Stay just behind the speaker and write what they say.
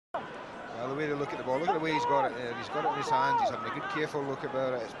way to look at the ball. Look at the way he's got it there. He's got it in his hands. He's having a good, careful look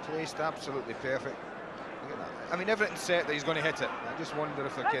about it. It's placed absolutely perfect. Look at that. I mean, everything's set that he's going to hit it. I just wonder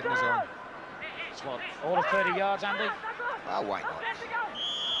if they're kidding us on. It's what, all of 30 yards, Andy? Ah, why not?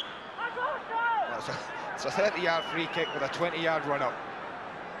 It's a 30-yard free kick with a 20-yard run-up.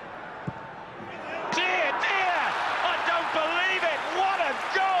 Dear, I don't believe it. What a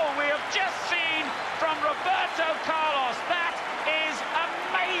goal we have just seen from Roberto Carlos. That is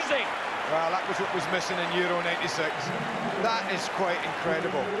amazing. Well, that was what was missing in Euro 96. That is quite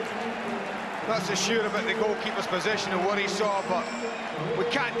incredible. Not so sure about the goalkeeper's position and what he saw, but we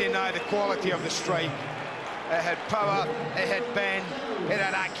can't deny the quality of the strike. It had power, it had bend, it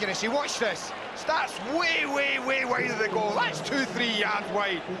had accuracy. Watch this. Starts way wide of the goal. That's 2-3 yards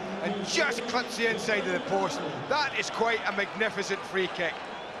wide and just clips the inside of the post. That is quite a magnificent free kick.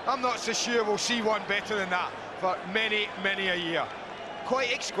 I'm not so sure we'll see one better than that for many a year.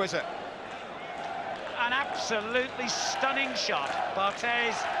 Quite exquisite. An absolutely stunning shot.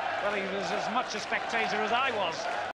 Barthez, well, he was as much a spectator as I was.